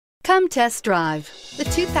Come test drive the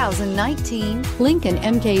 2019 Lincoln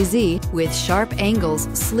MKZ. With sharp angles,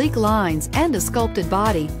 sleek lines, and a sculpted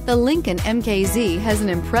body, the Lincoln MKZ has an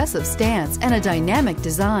impressive stance and a dynamic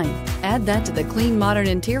design. Add that to the clean, modern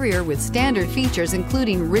interior with standard features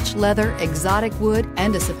including rich leather, exotic wood,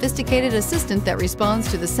 and a sophisticated assistant that responds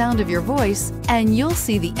to the sound of your voice, and you'll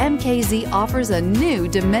see the MKZ offers a new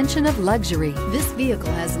dimension of luxury. This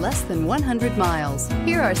vehicle has less than 100 miles.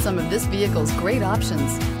 Here are some of this vehicle's great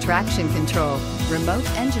options: traction control, remote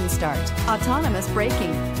engine start, autonomous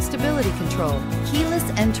braking, stability control, keyless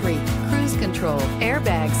entry, cruise control,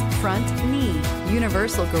 airbags, front knee,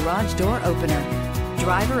 universal garage door opener,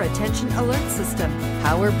 driver attention alert system,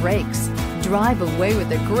 power brakes. Drive away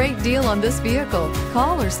with a great deal on this vehicle.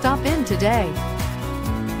 Call or stop in today.